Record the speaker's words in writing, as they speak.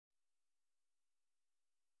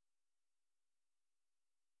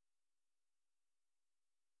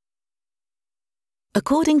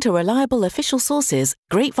According to reliable official sources,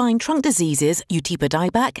 grapevine trunk diseases, Utipa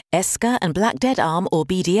dieback, Esker and black dead arm or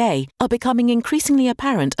BDA, are becoming increasingly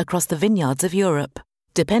apparent across the vineyards of Europe.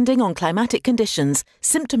 Depending on climatic conditions,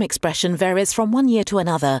 symptom expression varies from one year to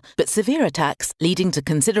another, but severe attacks, leading to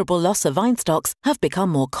considerable loss of vine stocks, have become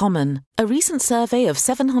more common. A recent survey of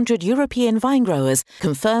 700 European vine growers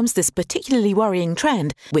confirms this particularly worrying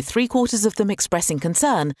trend, with 3/4 of them expressing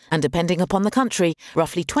concern, and depending upon the country,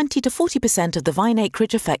 roughly 20 to 40% of the vine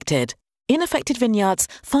acreage affected. In affected vineyards,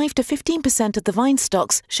 5 to 15% of the vine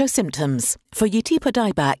stocks show symptoms. For Utipa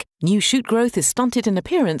dieback, new shoot growth is stunted in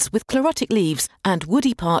appearance with chlorotic leaves, and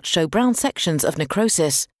woody parts show brown sections of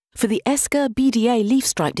necrosis. For the Esker BDA leaf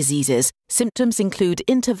stripe diseases, symptoms include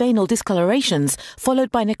interveinal discolorations,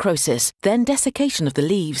 followed by necrosis, then desiccation of the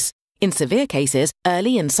leaves. In severe cases,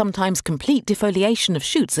 early and sometimes complete defoliation of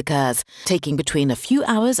shoots occurs, taking between a few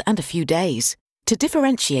hours and a few days. To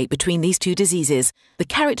differentiate between these two diseases, the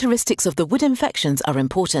characteristics of the wood infections are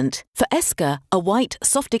important. For Esker, a white,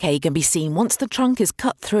 soft decay can be seen once the trunk is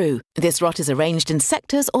cut through. This rot is arranged in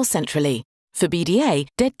sectors or centrally. For BDA,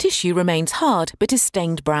 dead tissue remains hard but is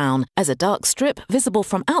stained brown, as a dark strip visible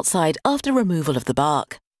from outside after removal of the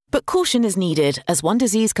bark. But caution is needed, as one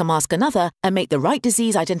disease can mask another and make the right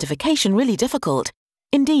disease identification really difficult.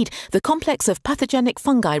 Indeed, the complex of pathogenic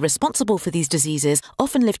fungi responsible for these diseases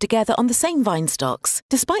often live together on the same vine stocks.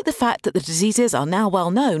 Despite the fact that the diseases are now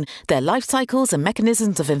well known, their life cycles and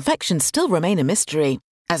mechanisms of infection still remain a mystery.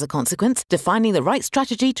 As a consequence, defining the right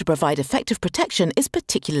strategy to provide effective protection is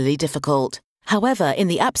particularly difficult. However, in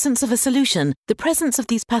the absence of a solution, the presence of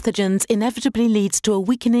these pathogens inevitably leads to a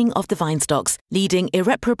weakening of the vine stocks, leading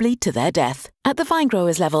irreparably to their death. At the vine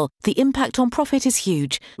growers level, the impact on profit is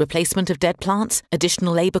huge. Replacement of dead plants,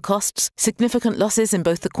 additional labour costs, significant losses in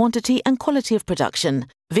both the quantity and quality of production.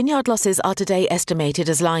 Vineyard losses are today estimated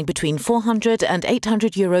as lying between €400 and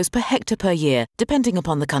 €800 per hectare per year, depending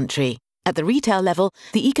upon the country. At the retail level,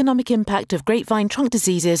 the economic impact of grapevine trunk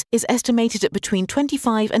diseases is estimated at between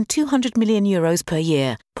 25 and €200 million per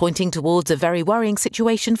year, pointing towards a very worrying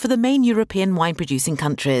situation for the main European wine-producing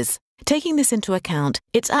countries. Taking this into account,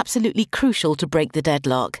 it's absolutely crucial to break the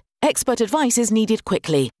deadlock. Expert advice is needed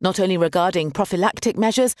quickly, not only regarding prophylactic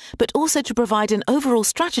measures, but also to provide an overall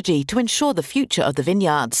strategy to ensure the future of the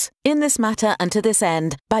vineyards. In this matter and to this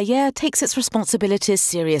end, Bayer takes its responsibilities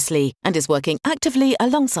seriously and is working actively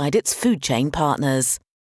alongside its food chain partners.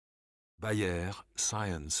 Bayer,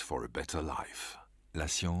 science for a better life. La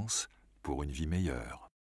science pour une vie meilleure.